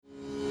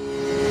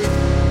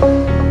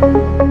Greetings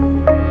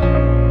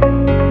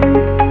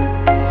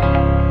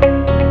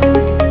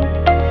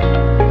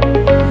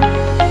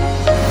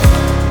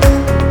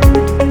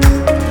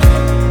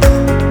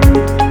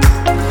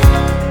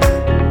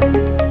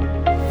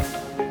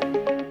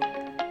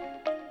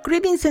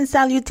and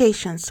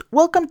salutations.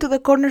 Welcome to the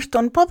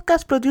Cornerstone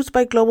podcast produced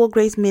by Global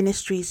Grace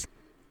Ministries.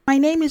 My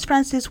name is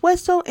Francis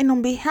Hueso, and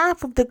on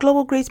behalf of the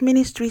Global Grace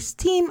Ministries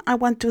team, I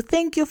want to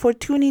thank you for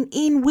tuning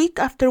in week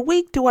after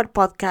week to our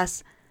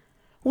podcast.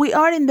 We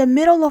are in the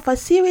middle of a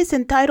series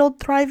entitled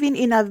Thriving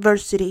in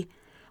Adversity.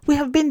 We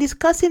have been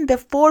discussing the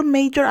four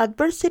major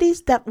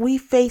adversities that we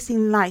face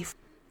in life,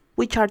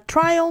 which are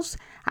trials,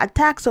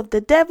 attacks of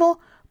the devil,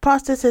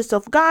 processes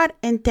of God,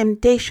 and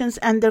temptations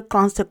and their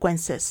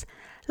consequences.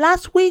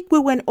 Last week, we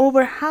went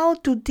over how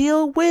to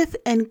deal with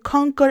and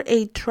conquer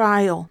a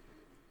trial.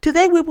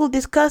 Today, we will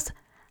discuss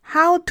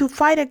how to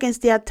fight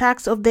against the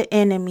attacks of the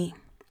enemy.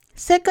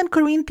 2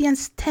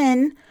 Corinthians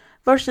 10,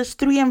 verses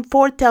 3 and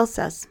 4 tells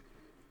us,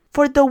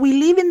 "For though we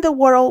live in the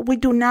world, we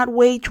do not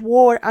wage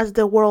war as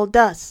the world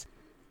does.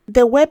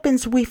 The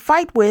weapons we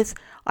fight with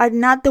are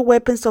not the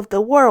weapons of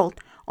the world.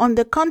 On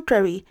the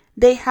contrary,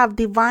 they have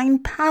divine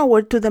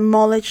power to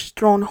demolish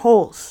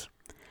strongholds."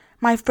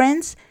 My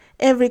friends,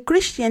 every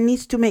Christian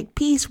needs to make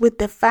peace with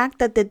the fact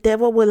that the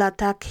devil will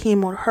attack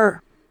him or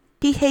her.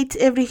 He hates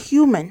every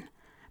human,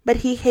 but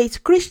he hates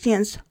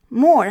Christians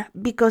more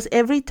because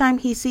every time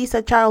he sees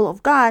a child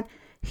of God,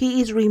 he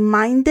is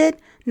reminded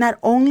not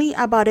only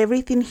about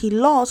everything he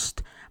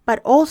lost,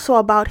 but also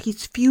about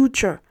his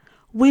future.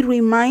 We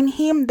remind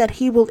him that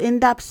he will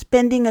end up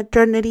spending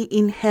eternity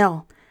in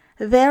hell.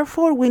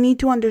 Therefore, we need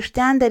to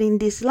understand that in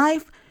this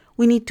life,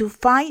 we need to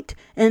fight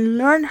and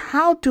learn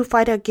how to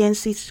fight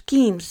against his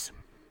schemes.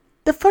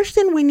 The first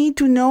thing we need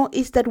to know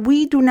is that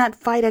we do not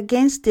fight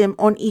against him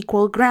on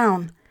equal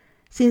ground.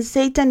 Since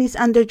Satan is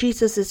under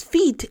Jesus'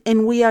 feet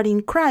and we are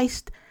in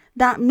Christ,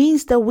 that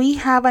means that we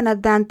have an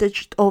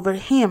advantage over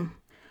him.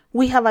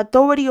 We have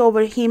authority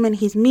over him and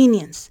his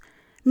minions.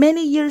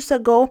 Many years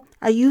ago,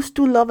 I used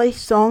to love a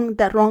song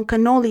that Ron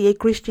Canoli, a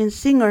Christian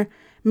singer,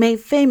 made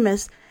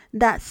famous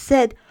that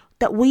said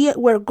that we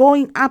were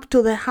going up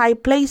to the high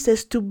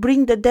places to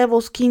bring the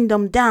devil's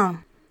kingdom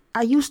down.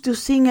 I used to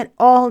sing it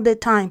all the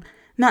time,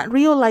 not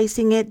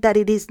realizing that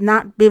it is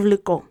not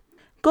biblical.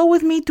 Go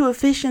with me to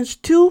Ephesians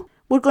 2.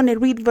 We're going to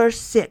read verse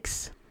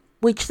 6,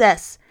 which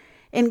says,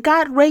 "And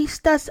God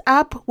raised us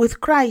up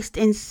with Christ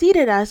and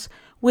seated us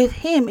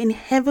with him in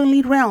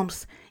heavenly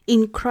realms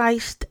in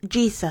Christ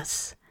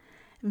Jesus."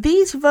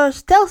 This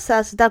verse tells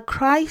us that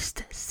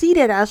Christ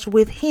seated us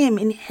with him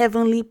in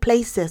heavenly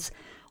places,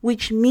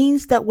 which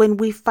means that when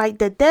we fight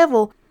the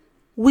devil,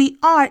 we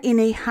are in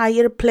a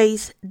higher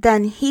place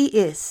than he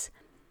is.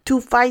 To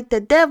fight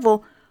the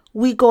devil,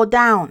 we go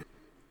down.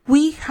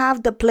 We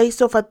have the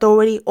place of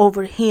authority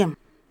over him.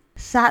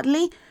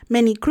 Sadly,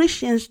 many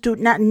Christians do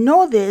not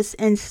know this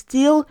and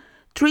still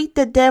treat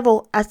the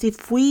devil as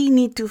if we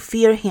need to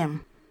fear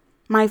him.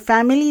 My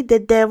family, the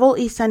devil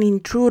is an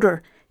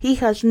intruder. He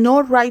has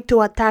no right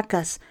to attack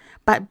us,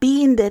 but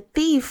being the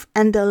thief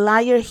and the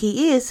liar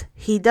he is,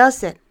 he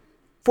does it.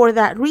 For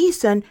that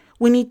reason,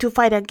 we need to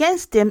fight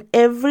against him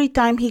every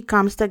time he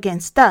comes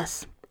against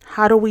us.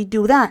 How do we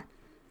do that?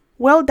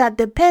 Well, that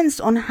depends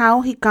on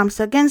how he comes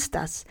against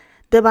us.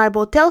 The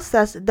Bible tells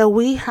us that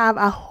we have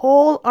a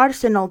whole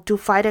arsenal to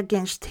fight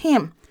against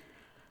him.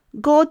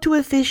 Go to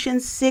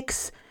Ephesians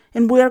 6,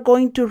 and we are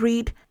going to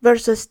read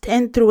verses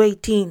 10 through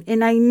 18.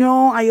 And I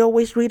know I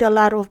always read a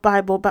lot of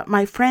Bible, but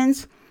my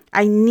friends,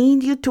 I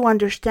need you to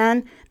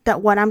understand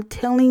that what I'm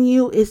telling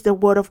you is the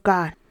Word of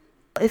God.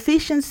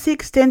 Ephesians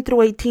 6, 10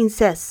 through 18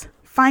 says,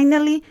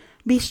 "Finally,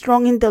 be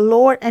strong in the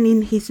Lord and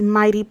in his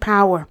mighty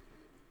power.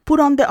 Put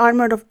on the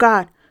armor of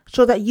God,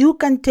 so that you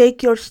can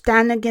take your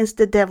stand against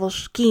the devil's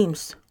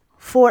schemes.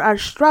 For our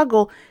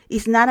struggle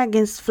is not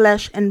against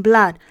flesh and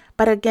blood,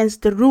 but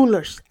against the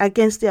rulers,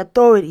 against the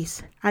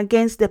authorities,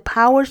 against the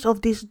powers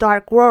of this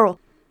dark world,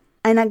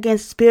 and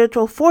against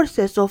spiritual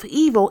forces of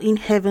evil in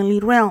heavenly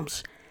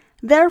realms.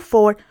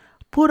 Therefore,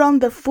 put on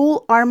the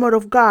full armor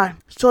of God,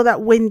 so that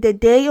when the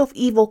day of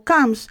evil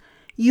comes,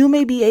 you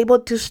may be able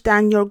to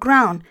stand your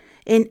ground,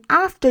 and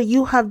after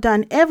you have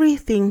done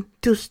everything,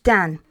 to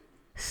stand.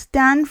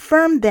 Stand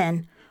firm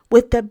then,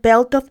 with the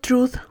belt of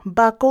truth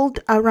buckled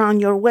around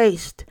your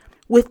waist,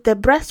 with the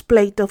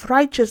breastplate of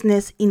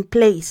righteousness in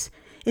place,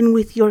 and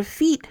with your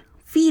feet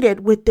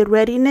fitted with the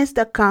readiness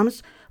that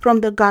comes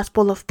from the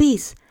gospel of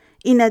peace.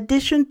 In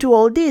addition to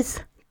all this,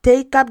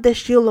 take up the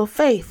shield of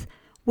faith,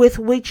 with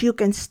which you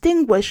can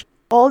extinguish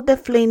all the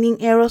flaming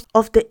arrows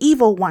of the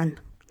evil one.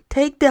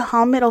 Take the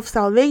helmet of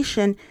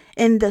salvation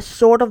and the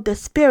sword of the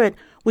Spirit,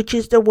 which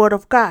is the word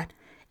of God,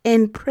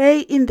 and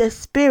pray in the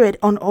Spirit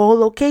on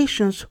all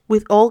occasions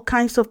with all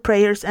kinds of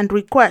prayers and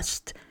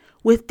requests.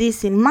 With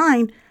this in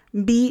mind,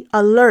 be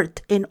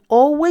alert and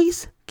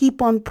always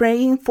keep on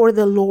praying for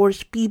the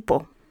Lord's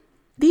people.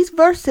 These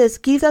verses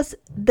give us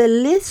the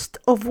list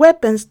of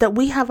weapons that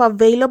we have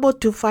available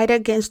to fight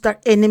against our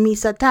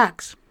enemy's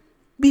attacks.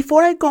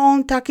 Before I go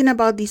on talking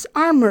about this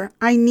armor,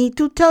 I need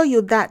to tell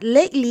you that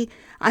lately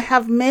I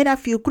have met a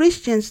few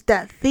Christians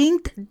that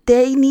think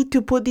they need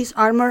to put this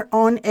armor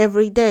on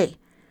every day.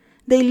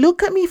 They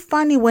look at me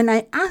funny when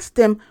I ask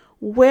them,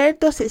 where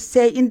does it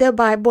say in the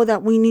Bible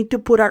that we need to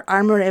put our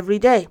armor every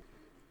day?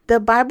 The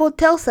Bible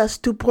tells us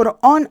to put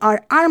on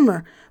our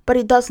armor, but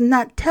it does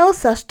not tell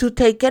us to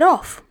take it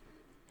off.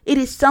 It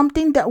is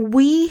something that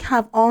we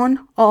have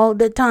on all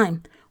the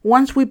time.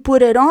 Once we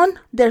put it on,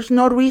 there's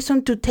no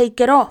reason to take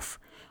it off.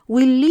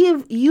 We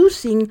live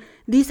using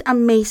these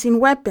amazing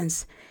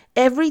weapons.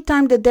 Every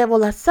time the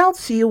devil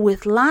assaults you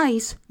with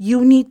lies,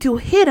 you need to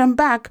hit him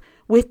back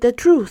with the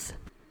truth.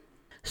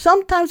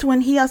 Sometimes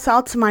when he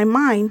assaults my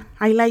mind,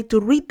 I like to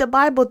read the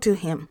Bible to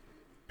him.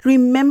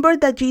 Remember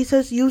that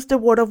Jesus used the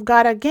word of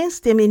God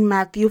against him in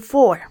Matthew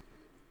 4.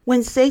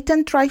 When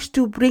Satan tries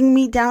to bring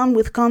me down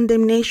with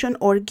condemnation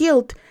or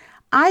guilt,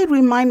 I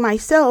remind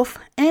myself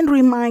and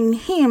remind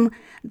him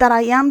that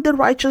I am the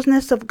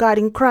righteousness of God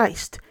in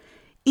Christ.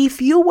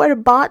 If you were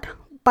bought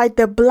by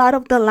the blood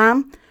of the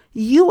Lamb,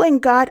 you and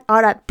God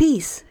are at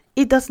peace.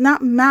 It does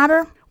not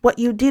matter what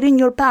you did in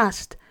your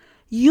past.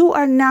 You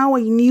are now a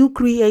new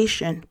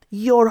creation.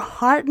 Your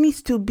heart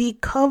needs to be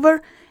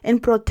covered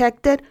and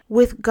protected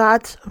with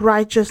God's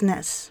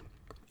righteousness.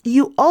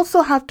 You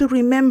also have to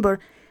remember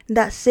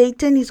that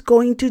Satan is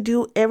going to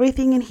do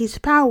everything in his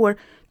power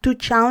to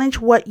challenge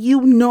what you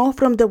know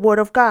from the Word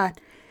of God.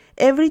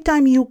 Every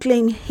time you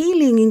claim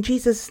healing in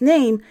Jesus'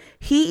 name,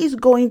 he is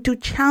going to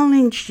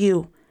challenge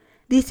you.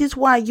 This is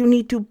why you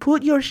need to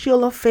put your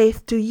shield of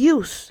faith to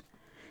use.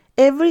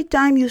 Every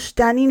time you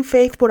stand in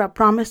faith for a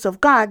promise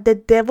of God, the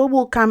devil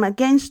will come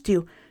against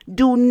you.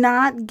 Do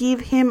not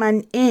give him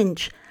an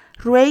inch.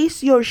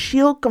 Raise your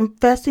shield,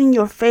 confessing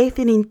your faith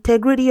and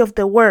integrity of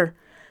the word.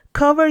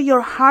 Cover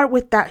your heart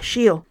with that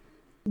shield.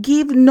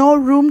 Give no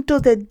room to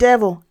the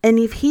devil, and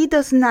if he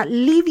does not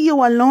leave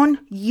you alone,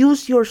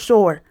 use your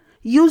sword.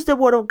 Use the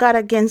word of God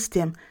against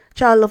him.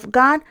 Child of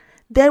God,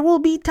 there will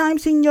be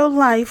times in your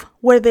life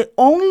where the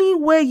only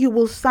way you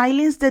will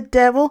silence the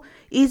devil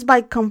is by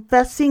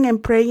confessing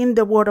and praying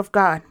the word of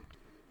God.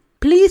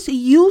 Please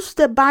use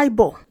the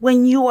Bible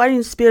when you are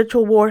in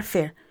spiritual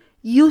warfare.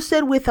 Use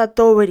it with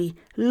authority.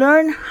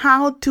 Learn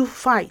how to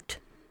fight.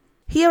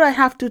 Here I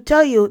have to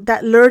tell you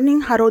that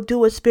learning how to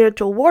do a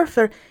spiritual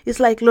warfare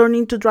is like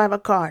learning to drive a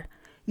car.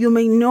 You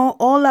may know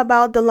all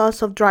about the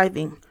laws of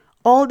driving,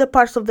 all the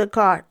parts of the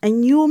car,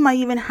 and you might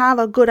even have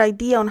a good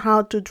idea on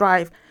how to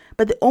drive.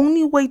 But the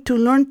only way to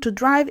learn to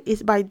drive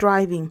is by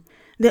driving.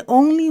 The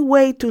only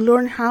way to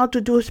learn how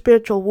to do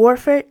spiritual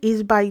warfare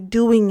is by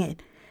doing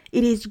it.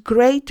 It is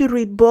great to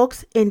read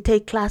books and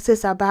take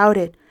classes about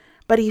it.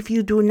 But if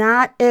you do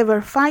not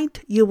ever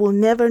fight, you will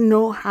never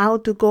know how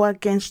to go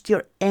against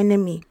your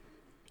enemy.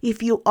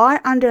 If you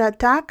are under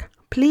attack,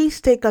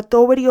 please take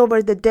authority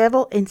over the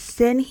devil and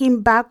send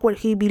him back where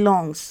he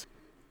belongs.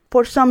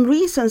 For some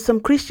reason, some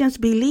Christians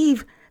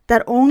believe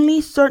that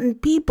only certain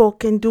people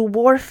can do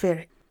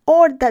warfare,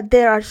 or that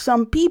there are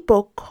some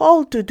people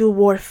called to do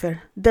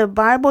warfare. The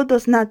Bible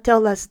does not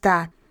tell us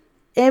that.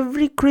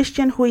 Every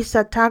Christian who is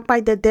attacked by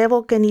the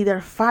devil can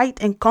either fight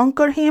and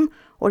conquer him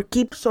or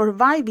keep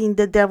surviving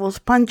the devil's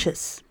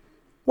punches.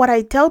 What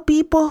I tell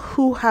people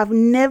who have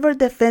never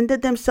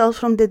defended themselves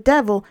from the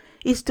devil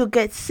is to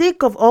get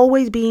sick of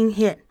always being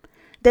hit.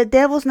 The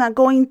devil's not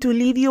going to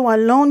leave you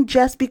alone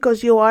just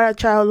because you are a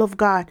child of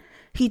God.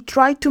 He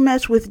tried to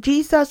mess with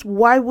Jesus.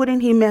 Why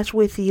wouldn't he mess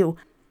with you?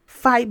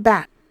 Fight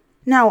back.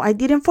 Now, I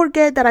didn't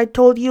forget that I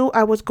told you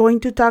I was going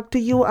to talk to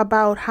you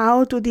about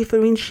how to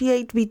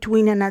differentiate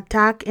between an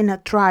attack and a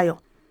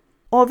trial.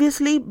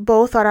 Obviously,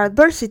 both are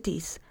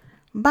adversities,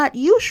 but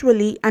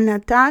usually an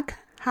attack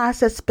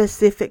has a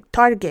specific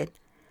target.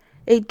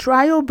 A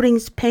trial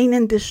brings pain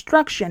and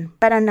destruction,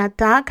 but an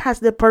attack has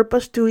the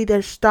purpose to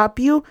either stop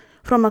you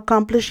from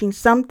accomplishing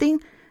something,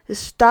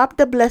 stop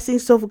the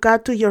blessings of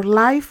God to your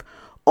life,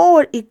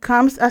 or it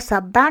comes as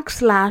a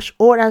backslash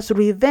or as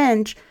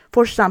revenge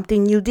for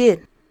something you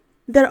did.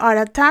 There are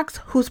attacks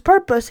whose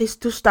purpose is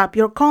to stop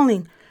your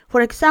calling.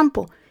 For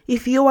example,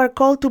 if you are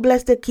called to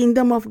bless the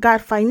kingdom of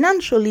God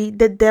financially,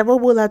 the devil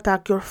will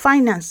attack your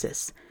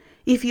finances.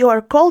 If you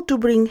are called to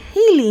bring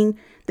healing,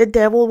 the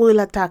devil will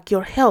attack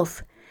your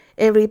health.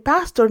 Every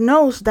pastor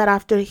knows that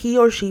after he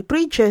or she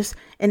preaches,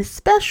 and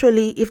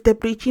especially if the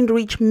preaching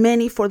reaches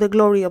many for the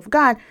glory of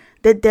God,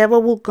 the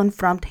devil will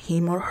confront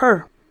him or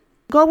her.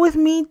 Go with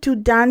me to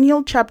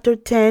Daniel chapter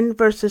 10,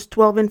 verses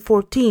 12 and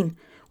 14,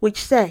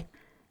 which say,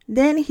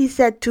 "Then he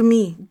said to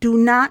me, do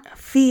not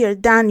fear,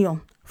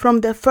 Daniel.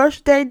 From the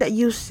first day that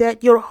you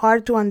set your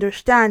heart to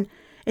understand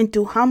and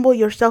to humble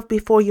yourself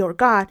before your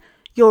God,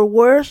 your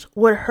words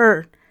were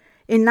heard.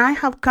 And I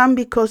have come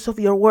because of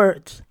your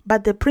words.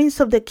 But the prince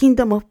of the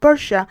kingdom of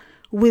Persia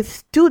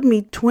withstood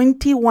me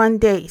 21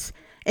 days.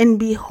 And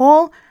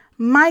behold,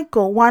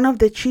 Michael, one of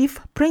the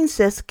chief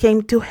princes,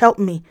 came to help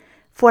me.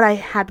 For I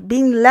had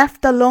been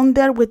left alone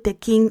there with the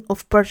king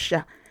of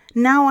Persia.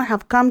 Now I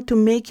have come to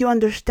make you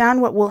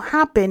understand what will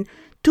happen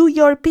to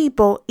your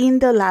people in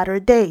the latter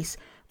days.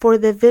 for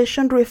the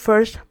vision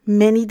refers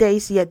many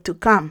days yet to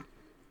come.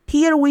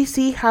 Here we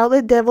see how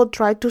the devil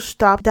tried to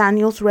stop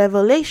Daniel's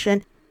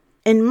revelation,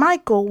 and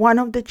Michael, one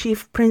of the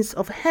chief princes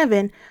of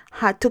heaven,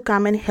 had to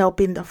come and help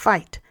in the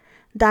fight.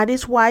 That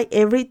is why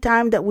every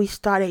time that we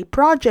start a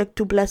project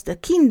to bless the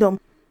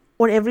kingdom,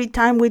 or every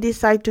time we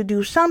decide to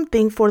do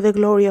something for the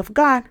glory of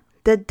God,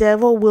 the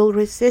devil will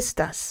resist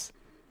us.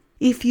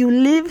 If you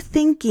live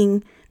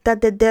thinking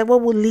that the devil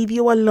will leave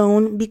you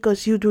alone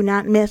because you do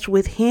not mess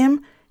with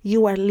him,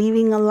 you are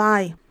living a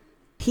lie.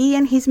 He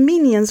and his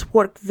minions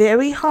work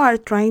very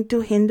hard trying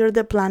to hinder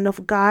the plan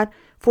of God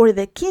for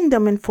the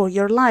kingdom and for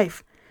your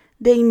life.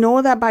 They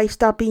know that by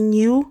stopping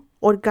you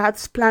or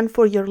God's plan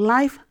for your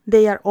life,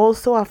 they are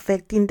also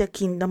affecting the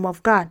kingdom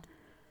of God.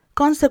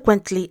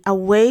 Consequently, a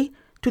way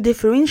to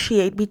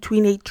differentiate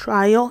between a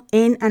trial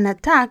and an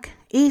attack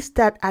is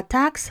that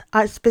attacks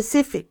are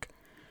specific.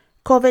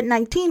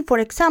 COVID-19, for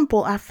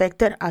example,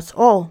 affected us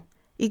all.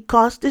 It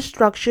caused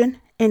destruction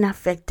and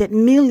affected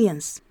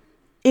millions.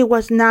 It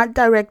was not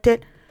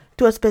directed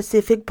to a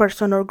specific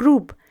person or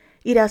group.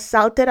 It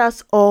assaulted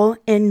us all,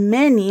 and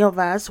many of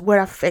us were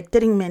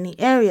affected in many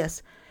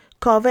areas.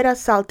 COVID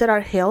assaulted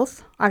our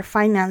health, our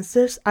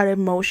finances, our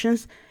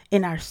emotions,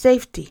 and our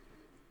safety.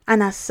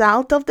 An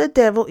assault of the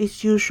devil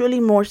is usually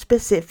more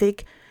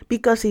specific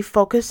because it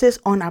focuses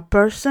on a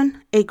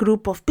person, a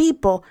group of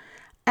people,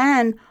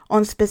 and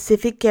on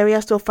specific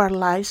areas of our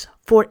lives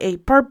for a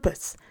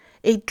purpose.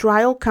 A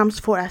trial comes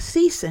for a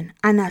season.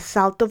 An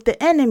assault of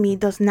the enemy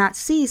does not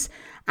cease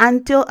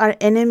until our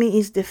enemy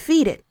is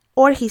defeated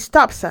or he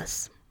stops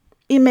us.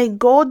 It may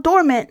go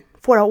dormant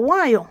for a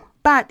while,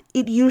 but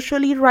it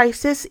usually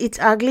raises its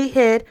ugly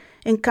head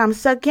and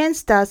comes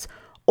against us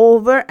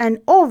over and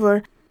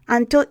over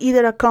until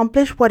either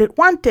accomplishes what it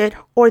wanted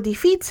or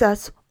defeats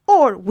us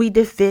or we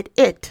defeat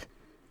it.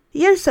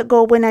 Years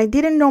ago, when I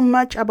didn't know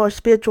much about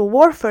spiritual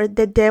warfare,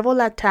 the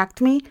devil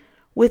attacked me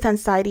with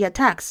anxiety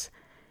attacks.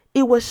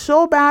 It was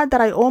so bad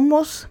that I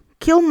almost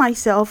killed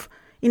myself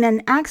in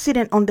an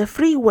accident on the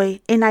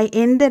freeway, and I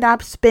ended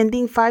up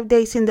spending 5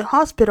 days in the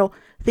hospital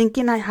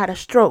thinking I had a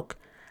stroke.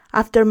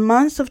 After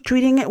months of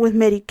treating it with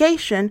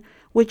medication,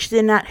 which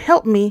did not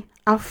help me,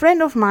 a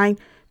friend of mine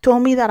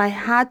told me that I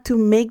had to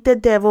make the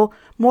devil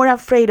more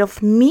afraid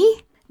of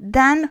me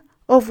than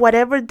of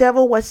whatever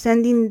devil was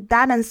sending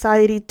that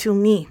anxiety to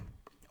me.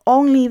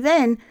 Only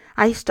then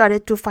I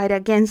started to fight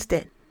against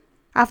it.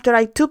 After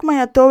I took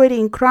my authority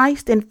in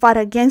Christ and fought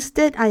against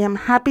it, I am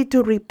happy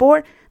to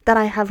report that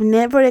I have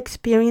never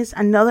experienced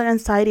another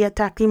anxiety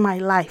attack in my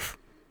life.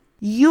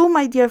 You,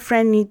 my dear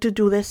friend, need to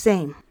do the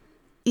same.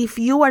 If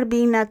you are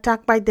being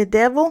attacked by the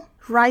devil,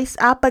 rise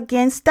up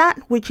against that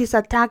which is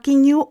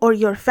attacking you or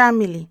your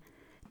family.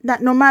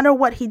 That no matter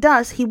what he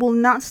does, he will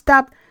not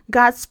stop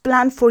God's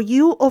plan for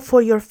you or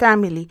for your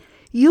family.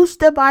 Use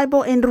the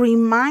Bible and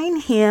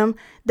remind him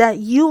that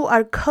you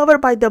are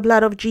covered by the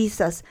blood of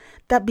Jesus,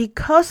 that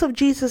because of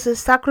Jesus'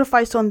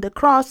 sacrifice on the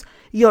cross,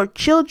 your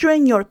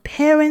children, your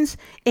parents,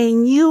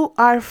 and you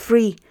are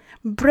free.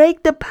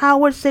 Break the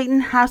power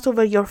Satan has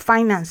over your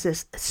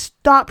finances.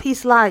 Stop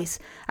his lies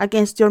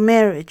against your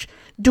marriage.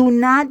 Do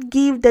not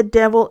give the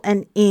devil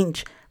an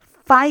inch.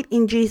 Fight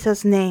in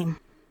Jesus' name.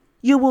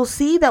 You will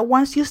see that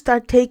once you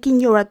start taking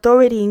your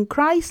authority in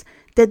Christ,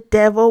 the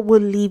devil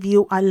will leave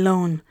you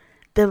alone.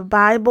 The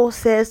Bible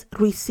says,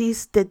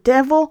 resist the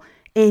devil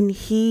and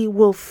he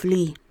will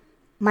flee.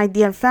 My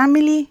dear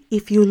family,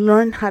 if you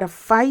learn how to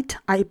fight,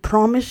 I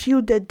promise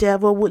you the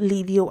devil will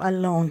leave you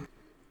alone.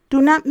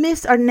 Do not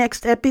miss our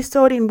next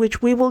episode in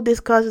which we will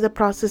discuss the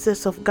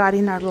processes of God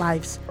in our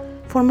lives.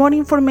 For more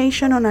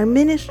information on our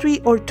ministry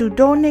or to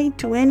donate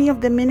to any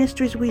of the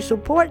ministries we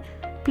support,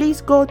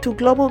 please go to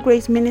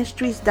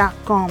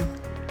globalgraceministries.com.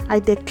 I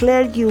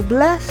declare you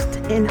blessed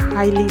and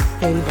highly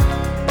favored.